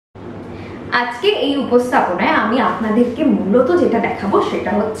আজকে এই উপস্থাপনায় আমি আপনাদেরকে মূলত যেটা দেখাবো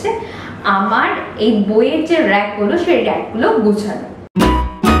সেটা হচ্ছে আমার এই বইয়ের যে র্যাকগুলো সেই র্যাকগুলো গুছানো।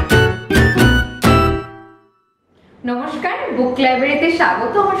 নমস্কার, বুক লাইব্রেরিতে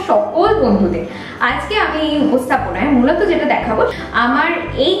স্বাগত আমার সকল বন্ধুদের। আজকে আমি এই উপস্থাপনায় মূলত যেটা দেখাবো আমার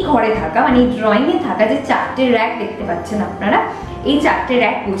এই ঘরে থাকা মানে এই ড্রয়িং এ থাকা যে চারটে র্যাক দেখতে পাচ্ছেন আপনারা, এই চারটে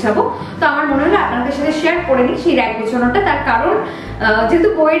র্যাক গুছাবো। তো আমার মনে হলো আপনাদের সাথে শেয়ার করে নিই সেই র্যাক গুছানোটা, তার কারণ যেহেতু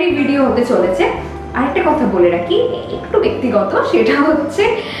বইয়েরই ভিডিও হতে চলেছে। আরেকটা কথা বলে রাখি, একটু ব্যক্তিগত, সেটা হচ্ছে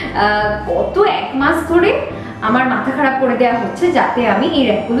গত 1 মাস ধরে আমার মাথা খারাপ করে দেওয়া হচ্ছে যাতে আমি এই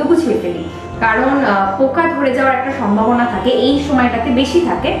র্যাকগুলো গুছিয়ে ফেলি, কারণ পোকা ধরে যাওয়ার একটা সম্ভাবনা থাকে, এই সময়টাতে বেশি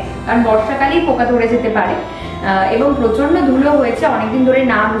থাকে, কারণ বর্ষাকালেই পোকা ধরে যেতে পারে এবং প্রচন্ড ধুলো হয়েছে অনেকদিন ধরে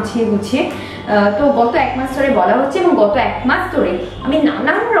না গুছিয়ে। তো গত 1 মাস ধরে বলা হচ্ছে এবং গত 1 মাস ধরে আমি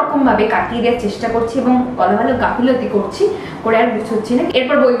নানান রকম ভাবে কাটিয়ে দেওয়ার চেষ্টা করছি এবং ভালো গাফিলতি করছি, করে আর গুছোচ্ছি না।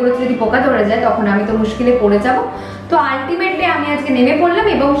 এরপর বইগুলোতে যদি পোকা ধরে যায় তখন আমি তো মুশকিলে পড়ে যাব। তো আলটিমেটলি আমি আজকে নেমে পড়লাম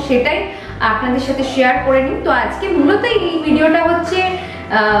এবং সেটাই আপনাদের সাথে শেয়ার করে নিই। তো আজকে মূলত এই ভিডিওটা হচ্ছে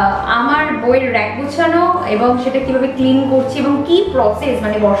আমার বইয়ের র্যাক গোছানো এবং সেটা কিভাবে ক্লিন করছি এবং কি প্রসেস,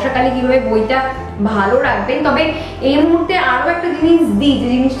 মানে বর্ষাকালে কিভাবে বইটা ভালো রাখবেন। তবে এই মুহূর্তে আরো একটা জিনিস দিই, যে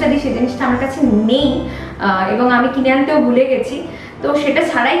জিনিসটা দিই সেই জিনিসটা আমার কাছে নেই এবং আমি কিনে আনতেও ভুলে গেছি। তো সেটা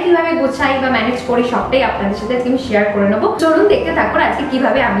ছাড়াই কিভাবে গোছাই বা ম্যানেজ করি সবটাই আপনাদের সাথে আজকে আমি শেয়ার করে নেবো। চলুন দেখতে থাকুন আজকে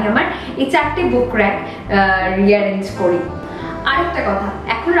কিভাবে আমি আমার এই 4টে বুক র্যাক রিঅ্যারেঞ্জ করি। আরেকটা কথা,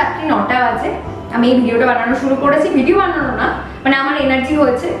 এখন রাত্রি 9টা বাজে, আমি এই ভিডিওটা বানানো শুরু করেছি। ভিডিও বানানো না, মানে আমার এনার্জি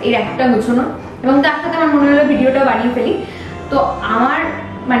হয়েছে এই র্যাকটা গুছানো এবং তার সাথে আমার মনে হলো ভিডিওটা বানিয়ে ফেলি। তো আমার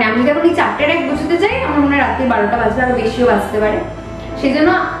মানে আমি যখন এই 4টে র্যাক গুছাতে যাই আমার মনে হয় রাত্রি 12টা বাজবে, আরো বেশিও বাজতে পারে। সেই জন্য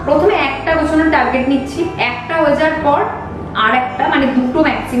প্রথমে একটা গোছানোর টার্গেট নিচ্ছি, একটা হয়ে যাওয়ার পর আর একটা, মানে দুটো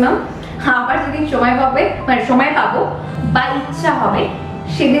ম্যাক্সিমাম। আবার যদি সময় পাবো বা ইচ্ছা হবে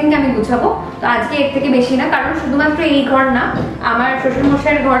সেদিনকে আমি গুছাবো। তো আজকে এর থেকে বেশি না, কারণ শুধুমাত্র এই ঘর না, আমার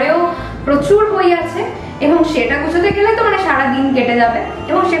শ্বশুরমশাইয়ের ঘরেও প্রচুর বই আছে এবং সেটা গুছাতে গেলে তো মানে সারাদিন কেটে যাবে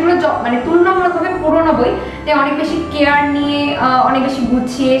এবং সেগুলো মানে তুলনামূলকভাবে পুরোনো বই, তাই অনেক বেশি কেয়ার নিয়ে অনেক বেশি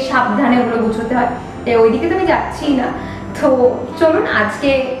গুছিয়ে সাবধানে ওগুলো গুছোতে হয়। তাই ওইদিকে তো আমি যাচ্ছি না। তো চলুন আজকে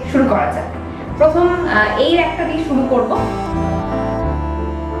শুরু করা যাক। প্রথম এই র্যাকটা দিয়ে শুরু করবো।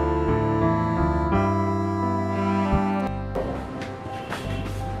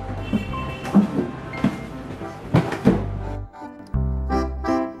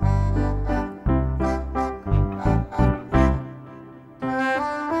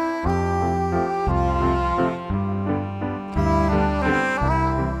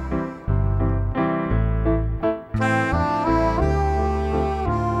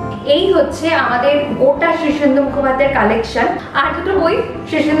 এই হচ্ছে আমাদের গোটা শীর্ষেন্দু মুখোপাধ্যায়ের কালেকশন। আর দুটো বই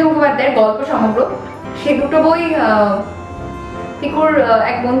শীর্ষেন্দু মুখোপাধ্যায়ের গল্প সমগ্র, সে দুটো বই পিকুর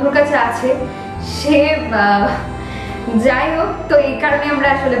এক বন্ধুর কাছে আছে। সে যাই হোক, তো এই কারণে আমরা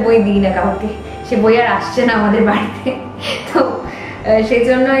আসলে বই দিই না কাউকে, সে বই আর আসছে না আমাদের বাড়িতে, তো সেই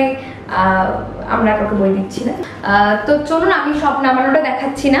জন্যই আমরা কাউকে বই দিচ্ছি না। তো চলুন আমি সব নামানোটা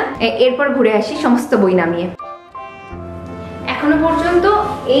দেখাচ্ছি না, এরপর ঘুরে আসি সমস্ত বই নামিয়ে। এখনো পর্যন্ত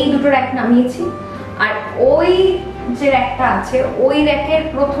এই দুটো র্যাক নামিয়েছি, আর ওই যে র্যাকটা আছে ওই র্যাকের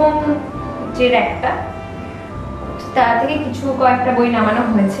প্রথম যে র্যাকটা, তার থেকে কয়েকটা বই নামানো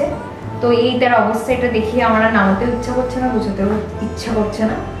হয়েছে। তো এইটার অবস্থা এটা দেখিয়ে আমার নামাতেও ইচ্ছা করছে না, বুঝতেও ইচ্ছা করছে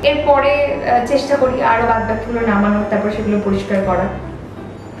না। এরপরে চেষ্টা করি আরো বাদ বাকিগুলো নামানোর, তারপর সেগুলো পরিষ্কার করার।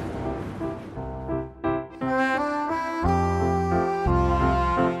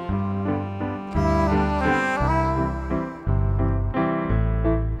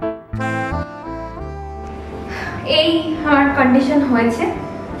 এই আমার কন্ডিশন হয়েছে,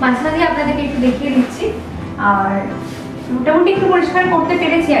 মাঝে মাঝে আপনাদেরকে একটু দেখিয়ে দিচ্ছি। আর মোটামুটি একটু পরিষ্কার করতে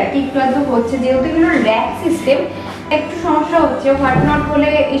পেরেছি আর কি, একটু আধটু হচ্ছে, যেহেতু এগুলো র্যাক সিস্টেম একটু সমস্যা হচ্ছে। হোয়াইট নট হলে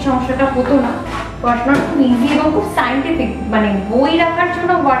এই সমস্যাটা হতো না। হোয়াইট নট খুব ইজি এবং খুব সায়েন্টিফিক, মানে বই রাখার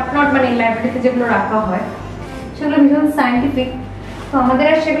জন্য হোয়াইট নট মানে লাইব্রেরিতে যেগুলো রাখা হয় সেগুলো ভীষণ সায়েন্টিফিক। তো আমাদের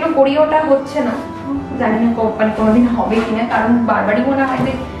আর সেগুলো করিয়ে ওটা হচ্ছে না, জানি না মানে কোনোদিন হবে কিনা, কারণ বারবারই মনে হয়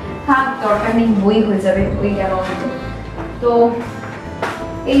যে থাক দরকার নেই, বই হয়ে যাবে বই কেন হতো। তো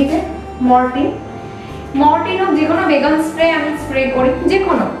এই যে মর্টিন হোক, যে কোনো ভেগান স্প্রে আমি স্প্রে করি, যে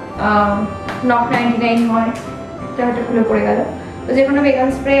কোনো নক 99 হয়, হয়তো খুলে পড়ে গেল, তো যে কোনো ভেগান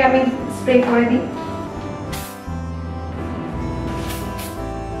স্প্রে আমি স্প্রে করে দিই।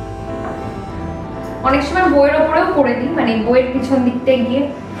 অনেক সময় বইয়ের ওপরেও করে দিই, মানে বইয়ের পিছন দিকটা গিয়ে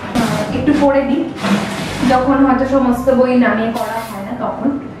একটু করে দিই, যখন হয়তো সমস্ত বই নামিয়ে করা হয় না তখন,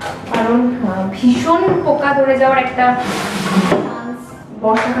 কারণ ভীষণ পোকা ধরে যাওয়ার একটা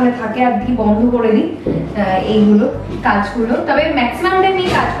বর্ষাকালে থাকে। আর দিই বন্ধ করে দিই এইগুলো কাজগুলো, তবে ম্যাক্সিমাম টাইম এই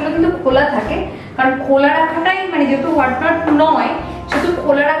কাজগুলো কিন্তু খোলা থাকে, কারণ খোলা রাখাটাই মানে যেহেতু হোয়াটনট নয় সেহেতু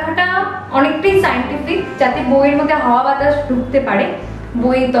খোলা রাখাটা অনেকটাই সায়েন্টিফিক, যাতে বইয়ের মধ্যে হাওয়া বাতাস ঢুকতে পারে,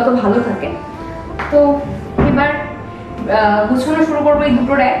 বই তত ভালো থাকে। তো এবার গুছানো শুরু করবো এই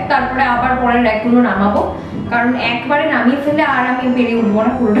দুটো র্যাক, তারপরে আবার পরের র্যাকগুলো নামাবো, কারণ একবারে নামিয়ে ফেলে আর আমি পেরে উঠবো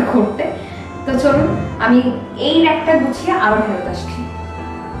না পুরোটা করতে। তো চলুন আমি এই র্যাকটা গুছিয়ে আবার ফেরত আসছি।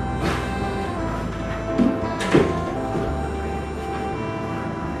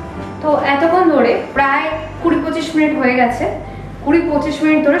 তো এতক্ষণ ধরে প্রায় 20-25 মিনিট হয়ে গেছে। 20-25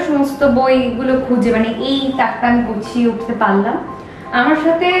 মিনিট ধরে সমস্ত বইগুলো খুঁজে মানে এই তাকটা আমি গুছিয়ে উঠতে পারলাম। আমার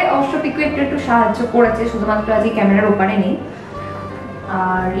সাথে অবশ্য পিকু একটু সাহায্য করেছে, শুধুমাত্র আজকে ক্যামেরার ওপারে নেই।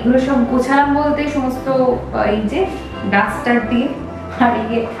 আর এগুলো সব গোছালাম বলতে সমস্ত এই যে ডাস্টার দিয়ে, আর এই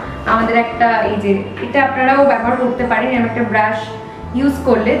আমাদের একটা এই যে এটা আপনারাও ব্যবহার করতে পারেন, এরকম একটা ব্রাশ ইউজ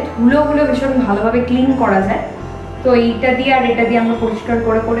করলে ধুলোগুলো ভীষণ ভালোভাবে ক্লিন করা যায়। তো এইটা দিয়ে আর এটা দিয়ে আমরা পরিষ্কার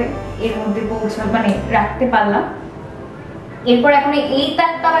করে করে এর মধ্যে মানে রাখতে পারলাম। এরপর এখন এই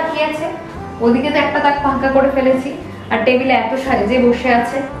তাকটা বাকি আছে, ওদিকে তো একটা তাক ফাঁকা করে ফেলেছি, আর টেবিলে এত সাজে বসে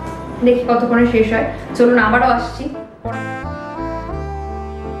আছে, দেখি কতক্ষণে শেষ হয়। চলুন আবারও আসছি।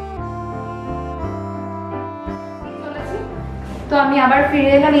 তো আমি আবার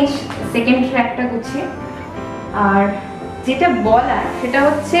ফিরে এলাম এই সেকেন্ড ট্র্যাকটা গুছিয়ে। আর যেটা বলার সেটা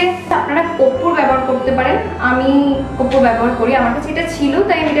হচ্ছে আপনারা কর্পূর ব্যবহার করতে পারেন, আমি কর্পূর ব্যবহার করি, আমার কাছে এটা ছিল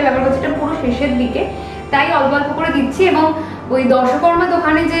তাই আমি এটা ব্যবহার করছি। এটা পুরো শেষের দিকে তাই অল্প অল্প করে দিচ্ছি, এবং ওই দশকর্মা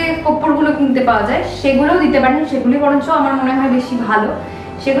দোকানে যে কর্পূরগুলো কিনতে পাওয়া যায় সেগুলোও দিতে পারেন, সেগুলি বরঞ্চ আমার মনে হয় বেশি ভালো।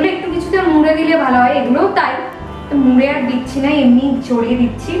 সেগুলো একটু কিছুতে মুড়ে দিলে ভালো হয়, এগুলোও তাই। মুড়ে আর দিচ্ছি না, এমনি ছড়িয়ে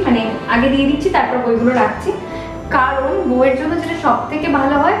দিচ্ছি, মানে আগে দিয়ে দিচ্ছি তারপর বইগুলো রাখছি। কারণ বইয়ের জন্য যেটা সব থেকে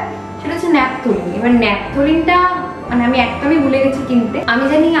ভালো হয় সেটা হচ্ছে ন্যাপথলিন। এবার ন্যাপথলিনটা মানে আমি একদমই ভুলে গেছি কিনতে, আমি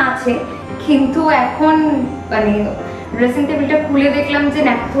জানি আছে কিন্তু এখন মানে ড্রেসিং টেবিলটা খুলে দেখলাম যে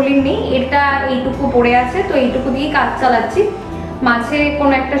ন্যাপথলিন নেই, এটা এইটুকু পড়ে আছে। তো এইটুকু দিয়েই কাজ চালাচ্ছি। মাঝে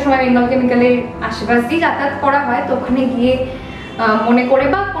কোনো একটা সময় বেঙ্গল কেমিক্যালের আশেপাশ দিয়ে যাতায়াত করা হয়, তো ওখানে গিয়ে মনে করে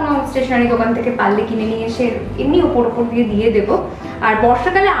বা কোনো স্টেশনারি দোকান থেকে পারলে কিনে নিয়ে এসে এমনি ওপর ওপর দিয়ে দেবো। আর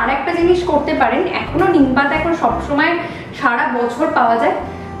বর্ষাকালে আর একটা জিনিস করতে পারেন, এখনো নিম পাতা এখন সবসময় সারা বছর পাওয়া যায়।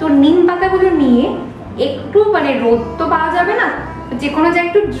 তো নিম পাতাগুলো নিয়ে একটু মানে রোদ তো পাওয়া যাবে না, যে কোনো জায়গায়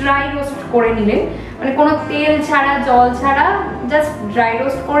একটু ড্রাই রোস্ট করে নিলেন, মানে কোনো তেল ছাড়া জল ছাড়া জাস্ট ড্রাই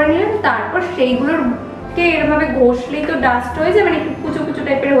রোস্ট করে নিলেন। তারপর সেইগুলোকে এরভাবে ঘষলেই তো ডাস্ট হয়ে যায়, মানে একটু কুচো কুচো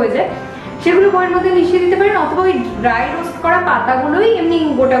টাইপের হয়ে যায়, সেগুলো বইয়ের মধ্যে মিশিয়ে দিতে পারেন। অথবা ওই ড্রাই রোস্ট করা পাতাগুলোই এমনি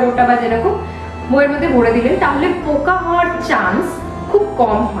গোটা গোটা বা যেরকম বইয়ের মধ্যে ভরে দিলেন, তাহলে পোকা হওয়ার চান্স খুব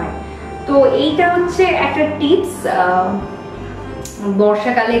কম হয়। তো এইটা হচ্ছে একটা টিপস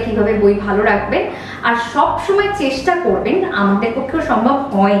বর্ষাকালে কিভাবে বই ভালো রাখবেন। আর সব সময় চেষ্টা করবেন, আমাদের পক্ষেও সম্ভব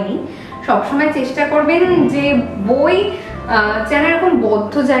হয়নি, সব সময় চেষ্টা করবেন যে বই যেন এরকম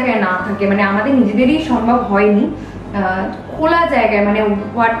বদ্ধ জায়গায় না থাকে, মানে আমাদের নিজেদেরই সম্ভব হয়নি খোলা জায়গায়, মানে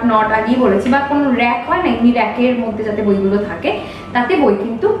হোয়াট নট আগেই বলেছি, বা কোনো র্যাক হয় না এমনি র্যাকের মধ্যে যাতে বইগুলো থাকে, তাতে বই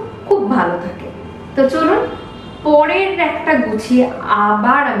কিন্তু খুব ভালো থাকে। তো চলুন পরের র্যাকটা গুছিয়ে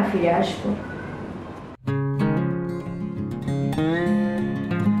আবার আমি ফিরে আসবো।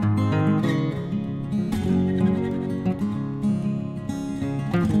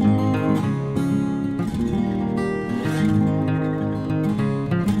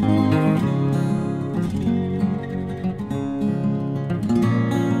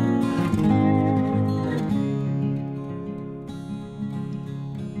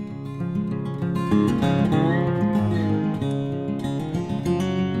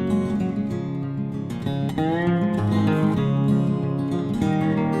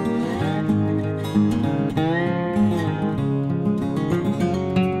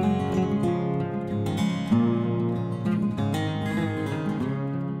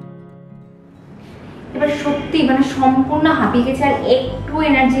 এবার সত্যি মানে সম্পূর্ণ হাঁপিয়ে গেছে, আর একটু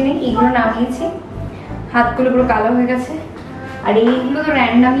এনার্জি নেই। এইগুলো নামিয়েছি, হাতগুলো পুরো কালো হয়ে গেছে, আর এইগুলো তো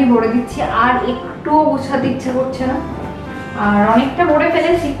র্যান্ডামলি ভরে দিচ্ছি, আর একটুও গোছাতে ইচ্ছা করছে না। আর অনেকটা ভরে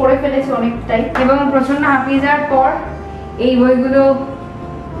ফেলেছি, করে ফেলেছি অনেকটাই, এবং প্রচন্ড হাঁপিয়ে যাওয়ার পর এই বইগুলো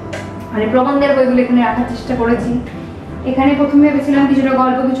মানে প্রবন্ধের বইগুলো এখানে রাখার চেষ্টা করেছি। এখানে প্রথমে ভেবেছিলাম কিছুটা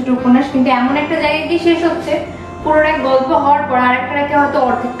গল্প কিছুটা উপন্যাস, কিন্তু এমন একটা জায়গায় গিয়ে শেষ হচ্ছে পুরো এক গল্প হওয়ার পর আর একটা রেখে হয়তো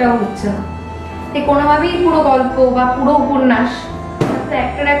অর্ধেকটাও হচ্ছে না, তাই কোনোভাবেই পুরো গল্প বা পুরো উপন্যাস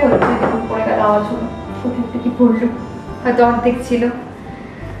একটা রেখে হচ্ছে। দেখুন পড়ে গেল আওয়াজ হলো, কোথায় কি পড়লো, হয়তো অর্ধেক ছিল।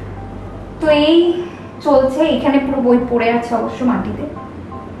 তো এই চলছে, এখানে পুরো বই পড়ে আছে অবশ্য মাটিতে,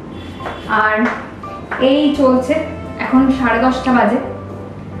 আর এই চলছে। এখন 10:30 বাজে,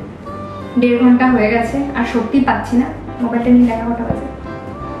 1.5 ঘন্টা হয়ে গেছে, আর সত্যি পাচ্ছি না মোবাইলটা নিয়ে দেখা কটা বাজে,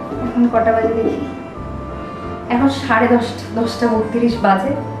 এখন কটা বাজে দেখি, এখন 10:30, 10:32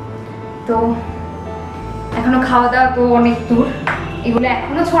 বাজে। তো এখনো খাওয়া দাওয়া তো অনেক দূর, এগুলো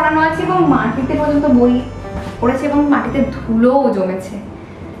এখনো ছড়ানো আছে এবং মাটিতে পর্যন্ত বই পড়েছে এবং মাটিতে ধুলোও জমেছে।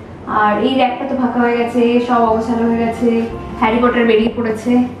 আর এই র্যাকটা তো ফাঁকা হয়ে গেছে, সব অবসালো হয়ে গেছে, হ্যারি পটার বেরিয়ে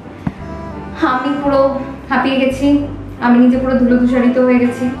পড়েছে। আমি পুরো হাঁপিয়ে গেছি, আমি নিজে পুরো ধুলো ধূসারিত হয়ে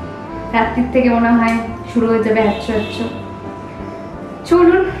গেছি। রাত্রির থেকে মনে হয় শুরু হয়ে যাবে হ্যাচ্ছো হ্যাচ্ছো।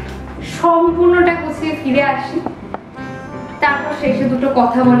 চলুন সম্পূর্ণটা গুছিয়ে ফিরে আসি, তারপর শেষে দুটো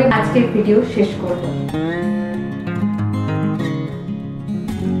কথা বলে আজকের ভিডিও শেষ করব।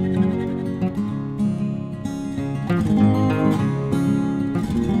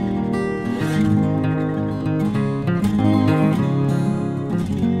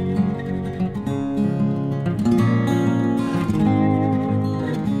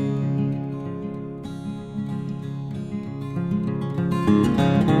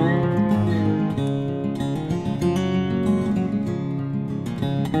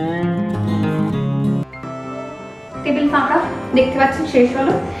 টেবিল ফাঁকা দেখতে পাচ্ছেন, শেষ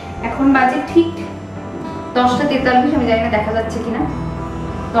হলো। এখন বাজে ঠিক 10:43, আমি জানি না দেখা যাচ্ছে কিনা,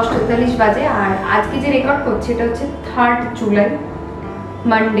 10:43 বাজে। আর আজকে যে রেকর্ড করছি এটা হচ্ছে 3 জুলাই,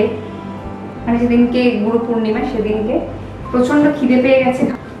 মানডে, মানে যেদিনকে গুরু পূর্ণিমা, সেদিনকে প্রচন্ড খিদে পেয়ে গেছে।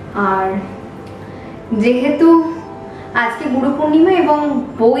 আর যেহেতু আজকে গুরু পূর্ণিমা এবং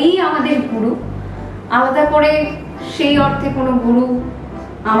বই আমাদের গুরু, আলাদা করে সেই অর্থে কোনো গুরু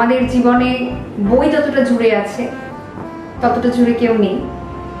আমাদের জীবনে বই যতটা জুড়ে আছে ততটা জুড়ে কেউ নেই।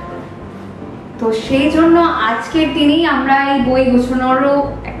 তো সেই জন্য আজকের দিনেই আমরা এই বই গোছানোরও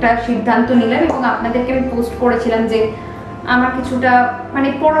একটা সিদ্ধান্ত নিলাম এবং আপনাদেরকে আমি পোস্ট করেছিলাম যে আমার কিছুটা মানে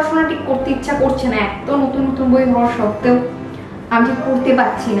পড়াশোনা ঠিক করতে ইচ্ছা করছে না, এত নতুন নতুন বই হওয়া সত্ত্বেও আমি ঠিক পড়তে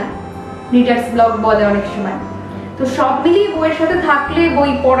পারছি না, রিডার্স ব্লগ বলে অনেক সময়। তো সব মিলিয়ে বইয়ের সাথে থাকলে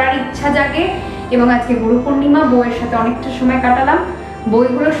বই পড়ার ইচ্ছা জাগে এবং আজকে গুরু পূর্ণিমা, বইয়ের সাথে অনেকটা সময় কাটালাম,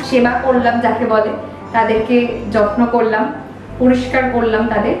 বইগুলোর সেবা করলাম যাকে বলে, তাদেরকে যত্ন করলাম, পরিষ্কার করলাম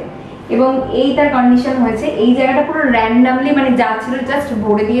তাদের। এবং এই তার কন্ডিশন হয়েছে, এই জায়গাটা পুরো র্যান্ডামলি মানে যা ছিল জাস্ট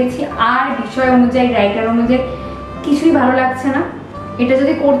ভরে দিয়েছি, আর বিষয় অনুযায়ী রাইটার অনুযায়ী কিছুই ভালো লাগছে না। এটা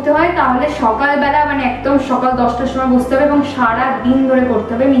যদি করতে হয় তাহলে সকালবেলা মানে একদম সকাল 10টার সময় বসতে হবে এবং সারা দিন ধরে করতে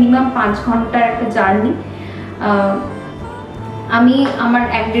হবে, মিনিমাম 5 ঘন্টার একটা জার্নি। আমি আমার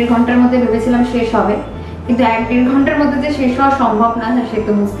 1-1.5 ঘন্টার মধ্যে ভেবেছিলাম শেষ হবে, কিন্তু 1-1.5 ঘন্টার মধ্যে যে শেষ হওয়া সম্ভব না সে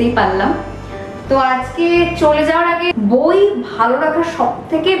তো বুঝতেই পারলাম। তো আজকে চলে যাওয়ার আগে বই ভালো রাখার সব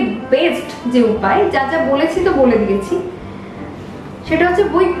থেকে বেস্ট যে উপায়, যা যা বলেছি তো বলে দিয়েছি, সেটা হচ্ছে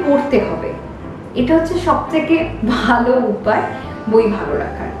বই পড়তে হবে। এটা হচ্ছে সব থেকে ভালো উপায় বই ভালো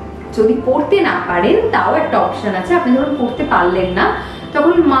রাখার। যদি পড়তে না পারেন তাও একটা অপশন আছে, আপনি যখন পড়তে পারলেন না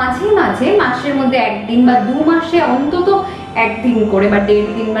তখন মাঝে মাঝে মাসের মধ্যে 1 দিন বা 2 মাসে অন্তত 1 দিন করে বা 1.5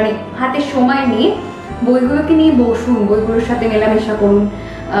 দিন মানে হাতে সময় নিয়ে বইগুলোকে নিয়ে বসুন, বইগুলোর সাথে মেলামেশা করুন,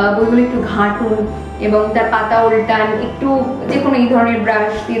 বইগুলো একটু ঘাঁটুন এবং তার পাতা উল্টান, একটু যে কোনো এই ধরনের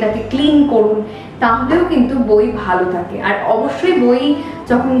ব্রাশ দিয়ে তাকে ক্লিন করুন, তাহলেও কিন্তু বই ভালো থাকে। আর অবশ্যই বই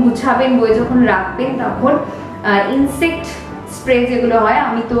যখন গুছাবেন, বই যখন রাখবেন তখন ইনসেক্ট স্প্রে যেগুলো হয়,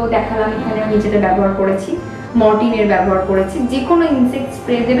 আমি তো দেখালাম এখানে, আমি যেটা ব্যবহার করেছি মর্টিনের ব্যবহার করেছি, যে কোনো ইনসেক্ট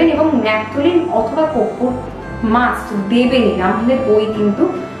স্প্রে দেবেন এবং ন্যাপথলিন অথবা কর্পূর মাস্ট দেবেনই, না হলে বই কিন্তু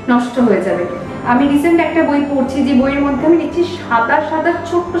নষ্ট হয়ে যাবে। আমি রিসেন্ট একটা বই পড়ছি, যে বইয়ের মধ্যে আমি দেখছি সাদা সাদা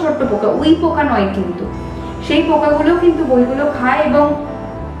ছোট্ট ছোট্ট পোকা, ওই পোকা নয় কিন্তু, সেই পোকাগুলো কিন্তু বইগুলো খায়। এবং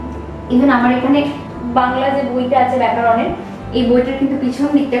ইভেন আমার এখানে বাংলা যে বইটা আছে ব্যাকরণের, এই বইটার কিন্তু পিছন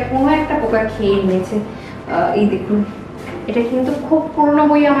দিকটা কোনো একটা পোকা খেয়ে নিয়েছে। এই দেখুন, এটা কিন্তু খুব পুরনো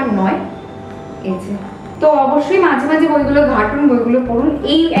বই আমার নয়, এই যে। তো অবশ্যই মাঝে মাঝে বইগুলো ঘাঁটুন, বইগুলো পড়ুন।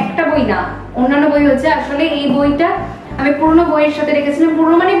 এই একটা বই না, অন্যান্য বই হচ্ছে, আসলে এই বইটা আমি পুরনো বইয়ের সাথে রেখেছিলাম,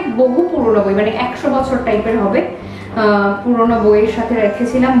 পুরনো মানে বহু পুরনো বই, মানে 100 বছর টাইপের হবে, পুরনো বইয়ের সাথে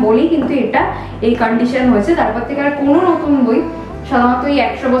রেখেছিলাম বলি কিন্তু এটা এই কন্ডিশন হয়েছে। তারপর থেকে আর কোনো নতুন বই, সাধারণত এই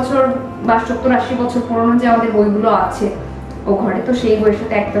 100 বছর বা 70-80 বছর পুরনো যে আমাদের বইগুলো আছে ও ঘরে, তো সেই বইয়ের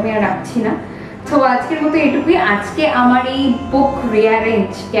সাথে একদমই আর রাখছি না। তো আজকের মতো এটুকুই। আজকে আমার এই বুক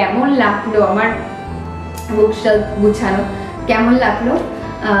রিঅ্যারেঞ্জ কেমন লাগলো, আমার বুকশেলফ গুছানো কেমন লাগলো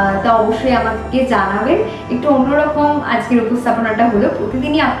তা অবশ্যই আমাকে জানাবেন। একটু অন্যরকম আজকের উপস্থাপনাটা হলো,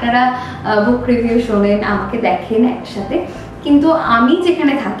 প্রতিদিনই আপনারা বুক রিভিউ শোনেন, আমাকে দেখেন একসাথে, কিন্তু আমি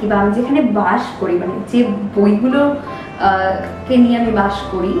যেখানে থাকি বা আমি যেখানে বাস করি, মানে যে বইগুলো কে নিয়ে আমি বাস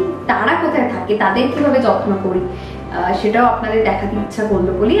করি, তারা কোথায় থাকে, তাদের কিভাবে যত্ন করি, সেটাও আপনাদের দেখাতে ইচ্ছা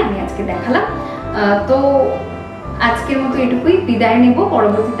করলো বলেই আমি আজকে দেখালাম। তো আজকের মতো এটুকুই, বিদায় নেব।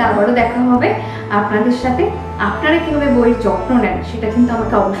 পরবর্তীতে আবারও দেখা হবে আপনাদের সাথে। আপনারা কিভাবে বইয়ের যত্ন নেন সেটা কিন্তু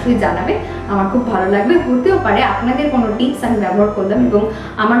আমাকে অবশ্যই জানাবে, আমার খুব ভালো লাগবে। হতেও পারে আপনাদের কোনো টিপস আমি ব্যবহার করলাম এবং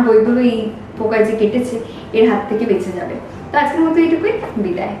আমার বইগুলো এই পোকায় যে কেটেছে এর হাত থেকে বেঁচে যাবে। তো আজকের মতো এটুকুই,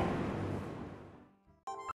 বিদায়।